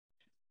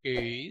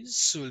Okay,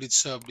 so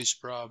let's have this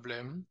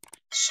problem.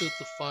 So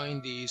to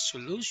find the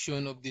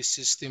solution of this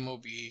system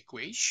of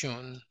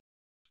equation,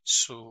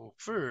 so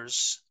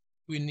first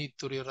we need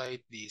to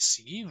rewrite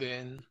this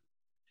given.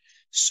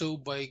 So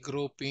by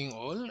grouping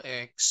all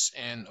x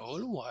and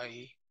all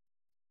y,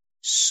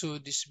 so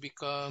this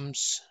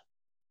becomes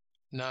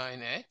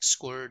 9x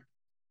squared,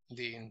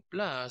 then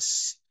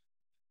plus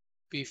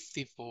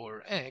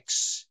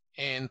 54x,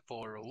 and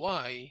for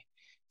y,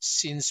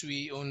 since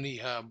we only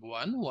have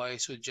one y,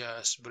 so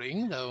just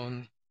bring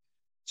down.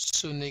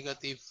 So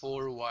negative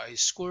 4y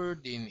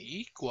squared then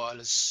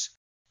equals,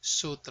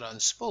 so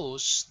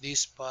transpose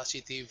this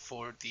positive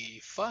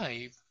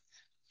 45,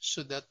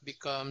 so that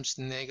becomes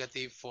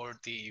negative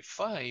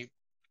 45.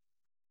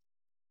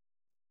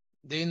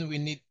 Then we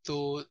need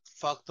to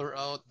factor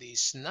out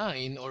this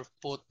 9 or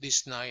put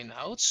this 9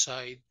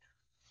 outside,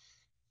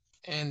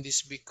 and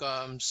this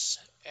becomes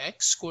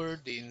x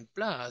squared then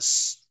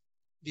plus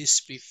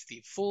this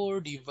 54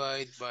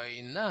 divided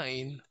by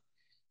 9,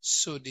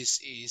 so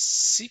this is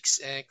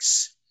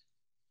 6x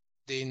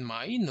then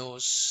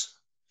minus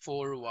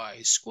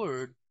 4y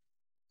squared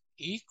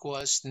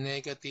equals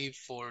negative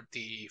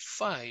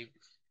 45.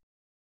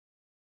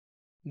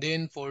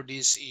 Then for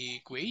this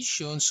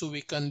equation, so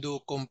we can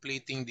do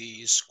completing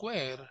the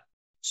square.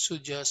 So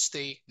just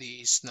take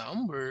this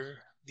number,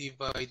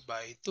 divide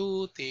by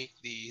 2, take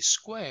the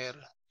square,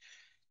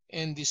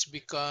 and this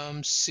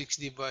becomes 6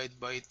 divided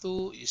by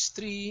 2 is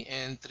 3,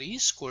 and 3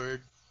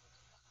 squared,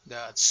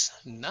 that's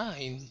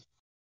 9.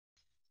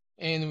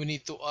 And we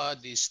need to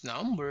add this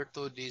number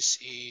to this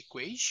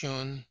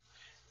equation.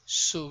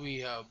 So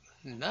we have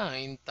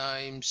 9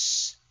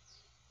 times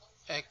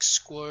x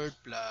squared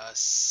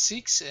plus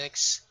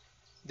 6x,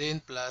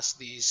 then plus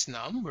this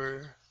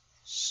number,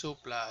 so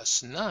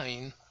plus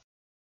 9,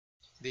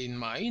 then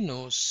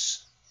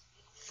minus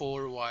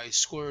 4y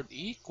squared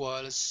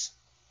equals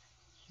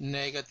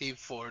negative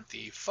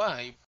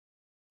 45.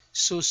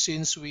 So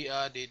since we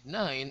added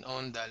 9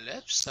 on the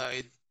left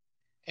side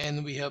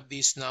and we have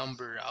this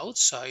number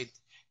outside,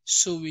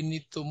 so we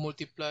need to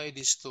multiply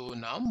these two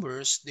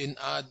numbers, then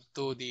add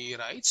to the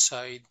right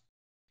side.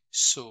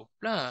 So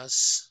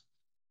plus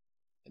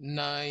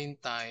 9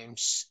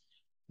 times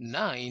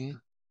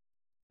 9,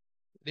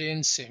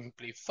 then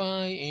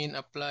simplify and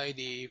apply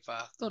the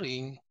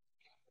factoring.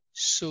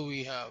 So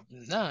we have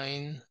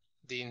 9,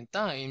 then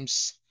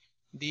times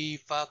the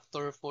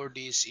factor for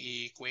this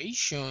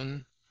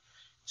equation.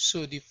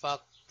 So the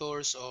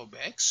factors of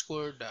x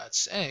squared,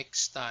 that's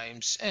x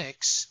times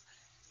x.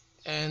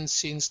 And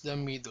since the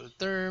middle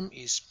term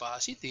is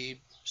positive,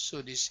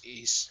 so this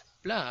is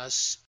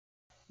plus.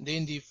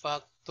 Then the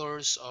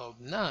factors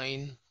of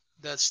 9,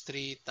 that's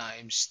 3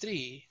 times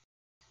 3.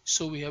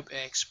 So we have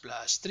x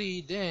plus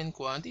 3, then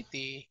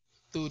quantity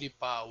to the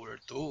power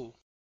 2.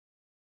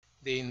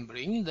 Then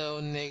bring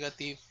down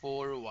negative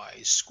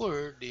 4y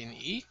squared, then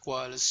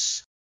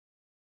equals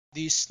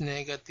this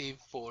negative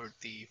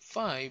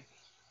 45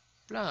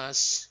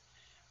 plus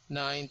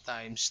 9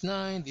 times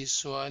 9,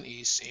 this one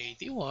is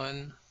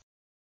 81.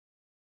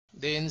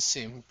 Then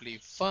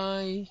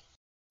simplify,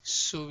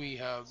 so we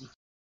have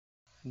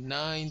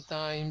 9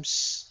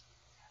 times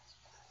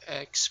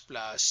x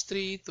plus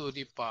 3 to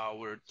the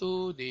power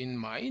 2, then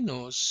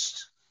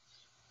minus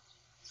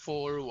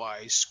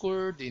 4y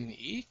squared, then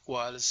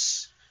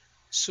equals,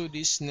 so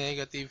this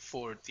negative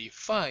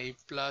 45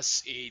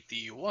 plus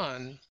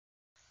 81,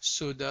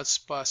 so that's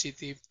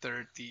positive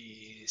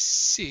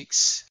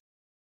 36.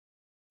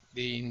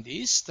 Then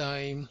this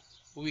time,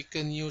 we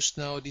can use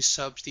now the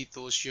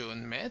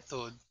substitution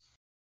method,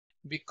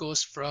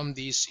 because from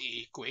this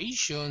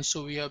equation,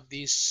 so we have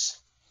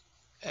this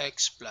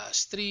x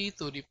plus 3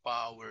 to the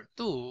power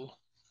 2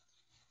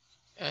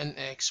 and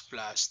x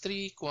plus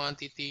 3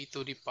 quantity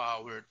to the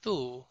power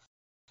 2.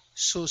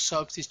 So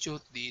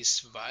substitute this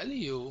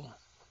value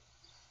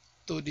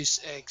to this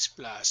x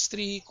plus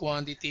 3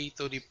 quantity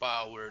to the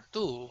power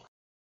 2.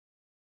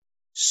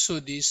 So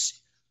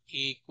this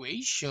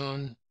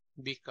equation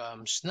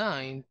becomes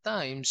 9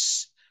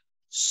 times,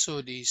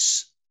 so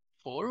this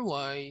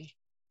 4y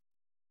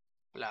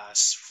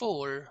plus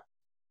 4,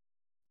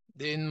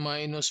 then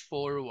minus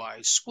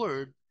 4y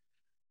squared,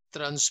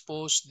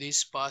 transpose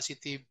this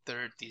positive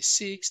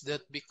 36,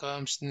 that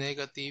becomes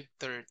negative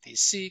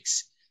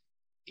 36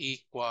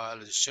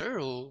 equals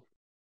 0.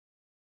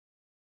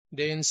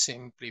 Then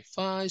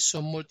simplify,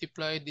 so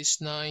multiply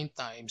this 9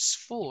 times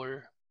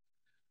 4,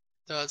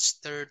 that's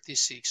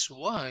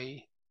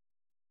 36y.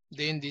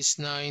 Then this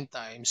 9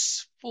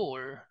 times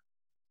 4,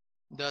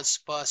 that's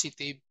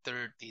positive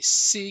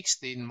 36,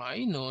 then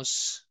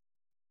minus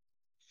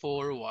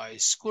 4y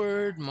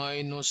squared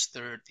minus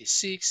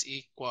 36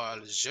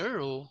 equals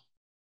 0.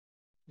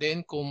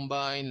 Then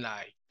combine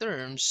like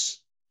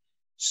terms.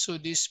 So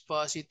this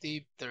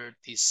positive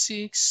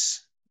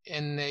 36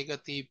 and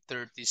negative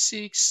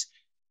 36,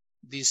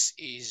 this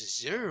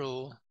is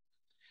 0.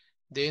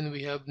 Then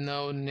we have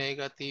now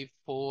negative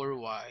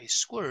 4y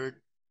squared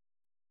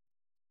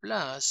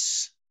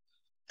plus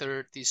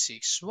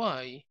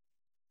 36y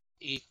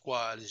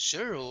equals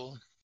 0.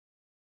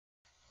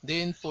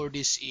 Then for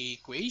this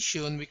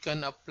equation, we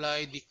can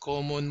apply the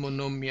common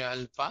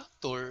monomial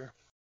factor.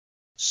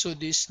 So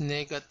this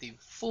negative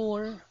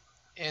 4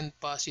 and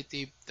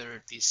positive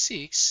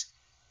 36,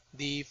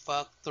 the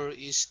factor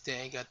is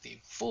negative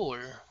 4.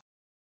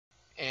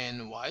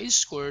 And y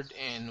squared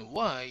and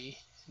y,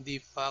 the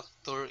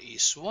factor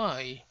is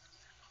y.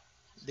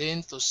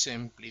 Then to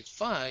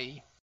simplify,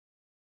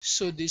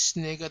 so this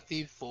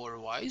negative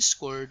 4y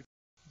squared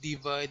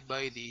divide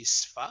by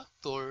this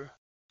factor,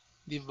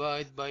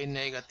 divide by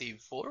negative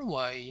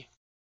 4y,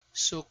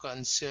 so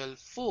cancel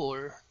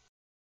 4,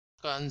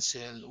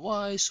 cancel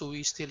y, so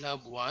we still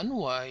have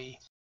 1y.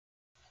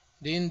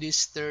 Then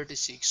this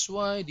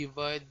 36y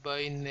divide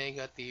by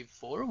negative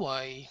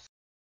 4y,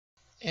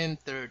 and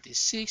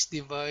 36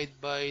 divided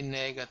by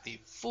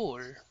negative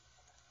 4.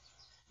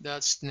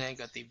 That's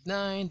negative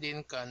 9,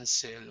 then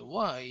cancel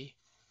y,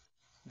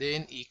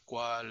 then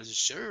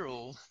equals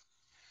 0.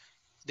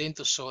 Then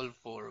to solve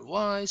for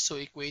y, so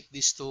equate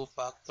these two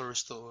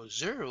factors to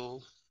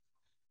 0.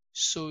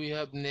 So we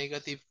have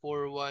negative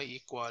 4y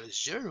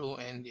equals 0,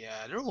 and the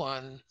other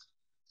one,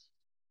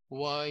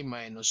 y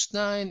minus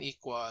 9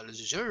 equals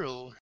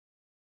 0.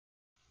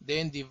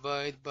 Then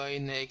divide by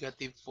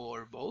negative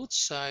 4 both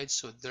sides,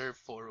 so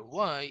therefore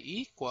y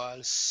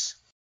equals,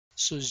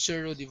 so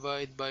 0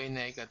 divided by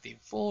negative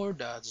 4,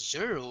 that's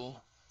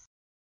 0.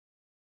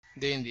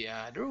 Then the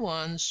other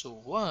one,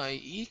 so y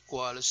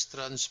equals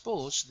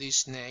transpose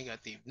this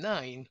negative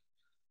 9,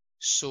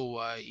 so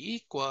y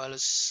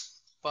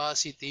equals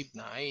positive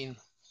 9.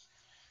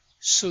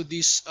 So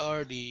these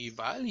are the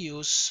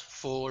values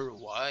for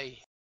y.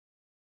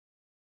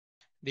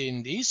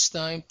 Then this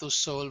time to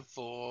solve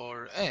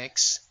for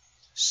x,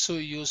 so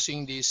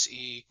using this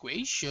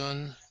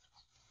equation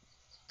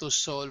to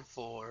solve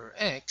for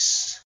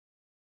x,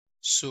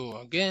 so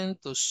again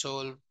to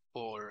solve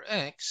for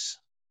x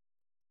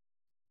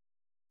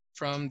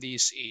from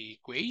this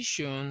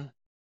equation,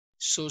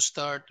 so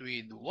start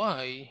with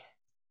y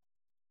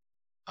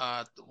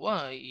at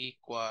y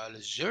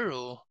equals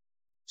 0,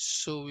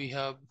 so we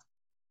have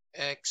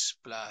x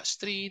plus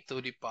 3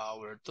 to the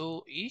power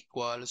 2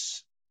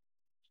 equals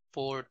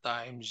 4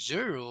 times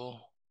 0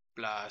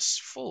 plus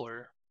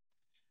 4.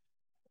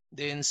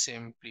 Then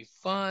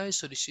simplify,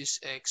 so this is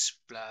x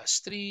plus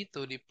 3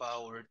 to the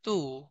power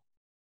 2.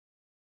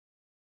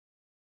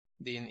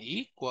 Then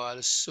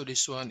equals, so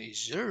this one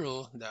is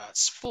 0,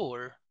 that's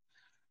 4.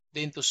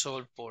 Then to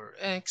solve for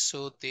x,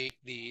 so take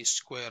the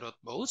square root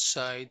both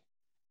sides,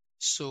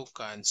 so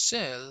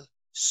cancel.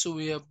 So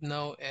we have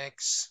now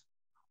x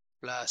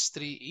plus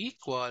 3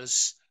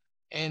 equals,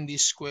 and the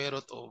square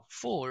root of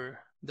 4,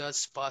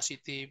 that's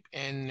positive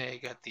and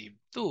negative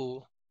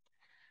 2.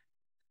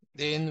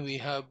 Then we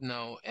have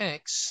now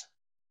x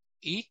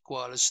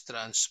equals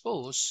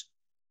transpose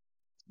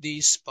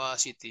this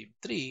positive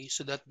 3,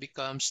 so that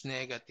becomes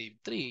negative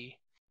 3.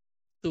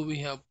 So we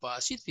have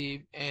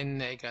positive and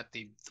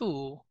negative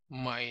 2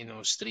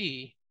 minus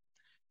 3.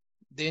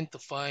 Then to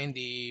find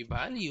the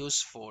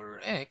values for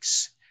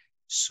x,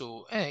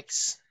 so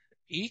x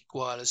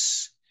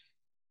equals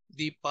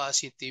the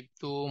positive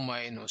 2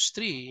 minus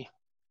 3,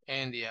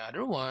 and the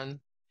other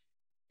one,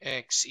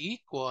 x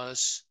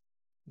equals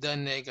the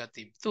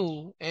negative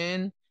 2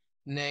 and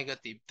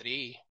negative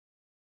 3.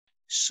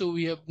 So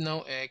we have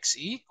now x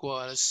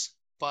equals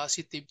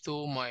positive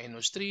 2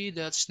 minus 3,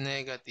 that's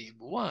negative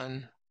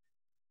 1.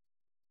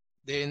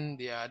 Then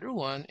the other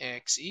one,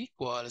 x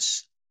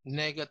equals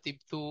negative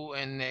 2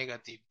 and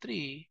negative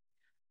 3,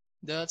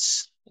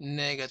 that's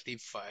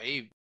negative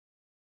 5.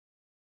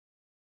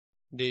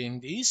 Then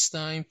this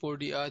time for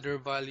the other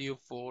value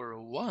for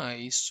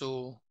y,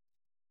 so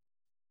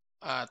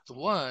at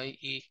y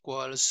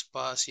equals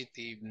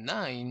positive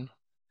 9,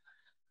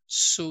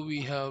 so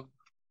we have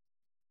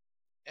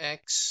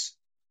x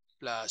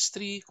plus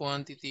 3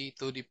 quantity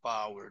to the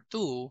power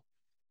 2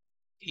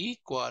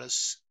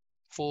 equals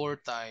 4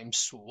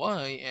 times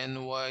y,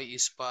 and y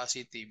is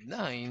positive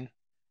 9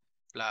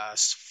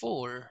 plus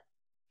 4.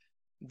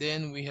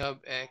 Then we have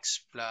x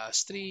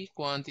plus 3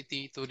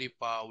 quantity to the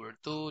power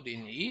 2,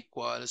 then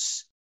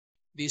equals,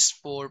 this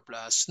 4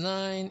 plus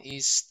 9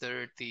 is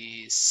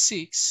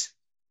 36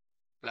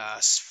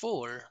 plus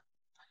 4.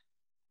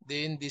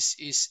 Then this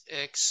is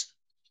x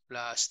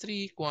plus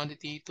 3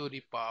 quantity to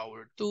the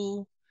power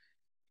 2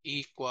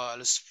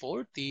 equals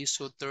 40,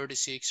 so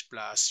 36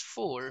 plus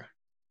 4.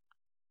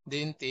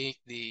 Then take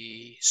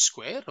the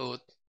square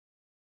root,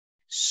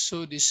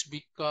 so this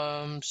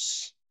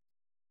becomes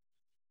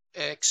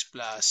x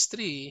plus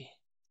 3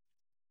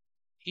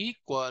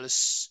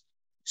 equals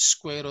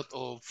square root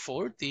of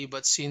 40,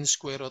 but since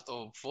square root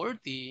of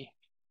 40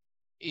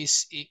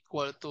 is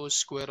equal to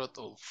square root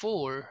of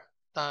 4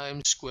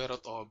 times square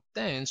root of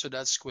 10, so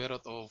that's square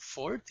root of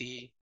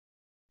 40.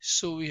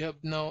 So we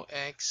have now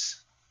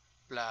x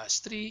plus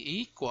 3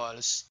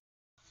 equals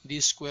the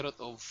square root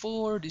of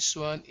 4, this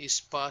one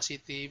is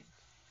positive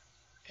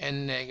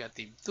and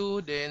negative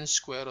 2, then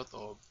square root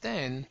of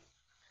 10,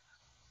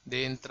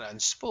 then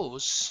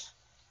transpose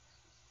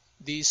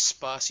this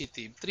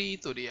positive 3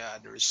 to the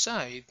other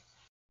side.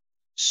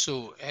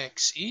 So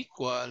x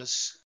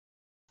equals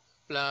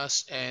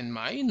plus and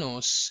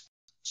minus.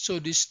 So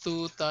this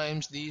 2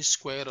 times the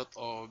square root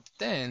of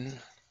 10.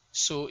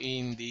 So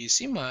in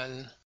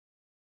decimal,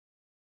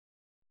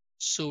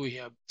 so we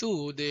have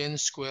 2, then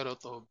square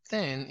root of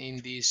 10 in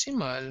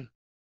decimal,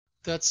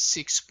 that's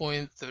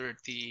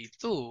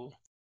 6.32.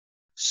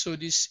 So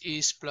this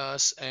is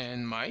plus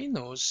and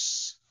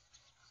minus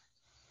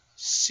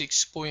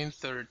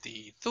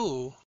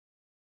 6.32.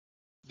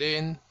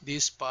 Then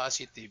this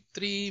positive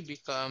 3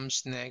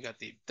 becomes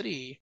negative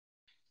 3.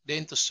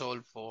 Then to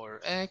solve for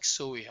x,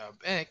 so we have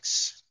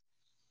x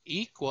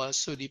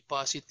equals to the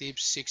positive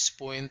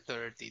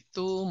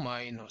 6.32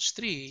 minus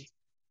 3.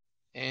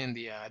 And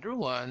the other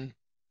one,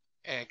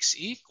 x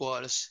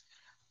equals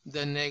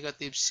the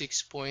negative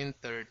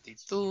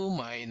 6.32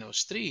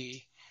 minus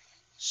 3.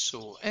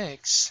 So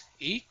x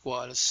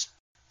equals,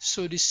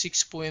 so the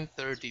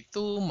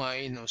 6.32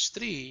 minus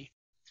 3,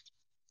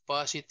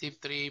 positive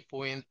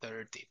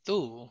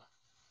 3.32.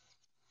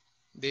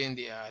 Then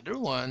the other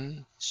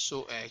one,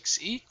 so x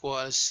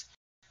equals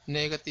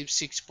negative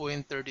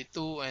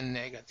 6.32 and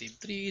negative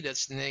 3,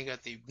 that's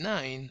negative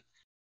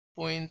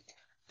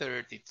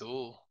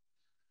 9.32.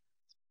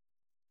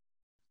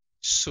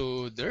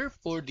 So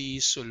therefore, the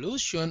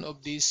solution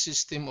of this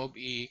system of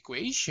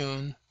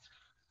equation,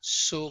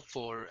 so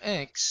for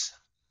x,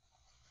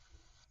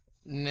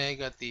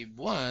 negative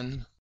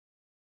 1,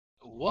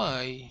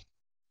 y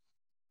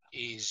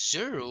is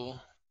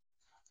 0,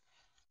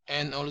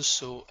 and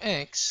also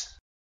x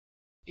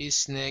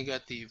is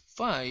negative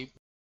 5,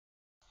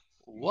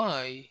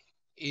 y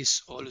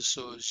is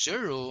also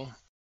 0,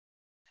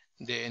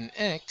 then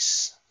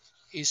x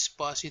is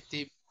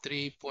positive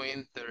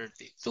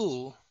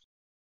 3.32,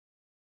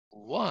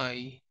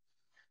 y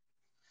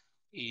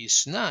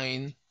is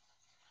 9,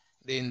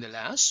 then the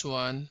last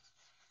one,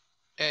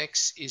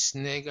 x is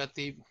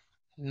negative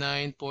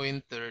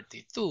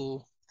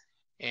 9.32,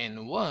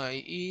 and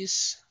y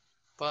is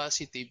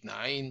positive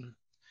 9.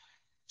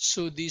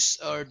 So these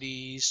are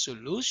the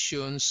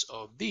solutions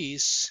of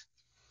these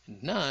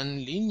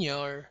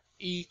nonlinear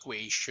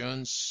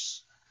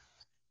equations.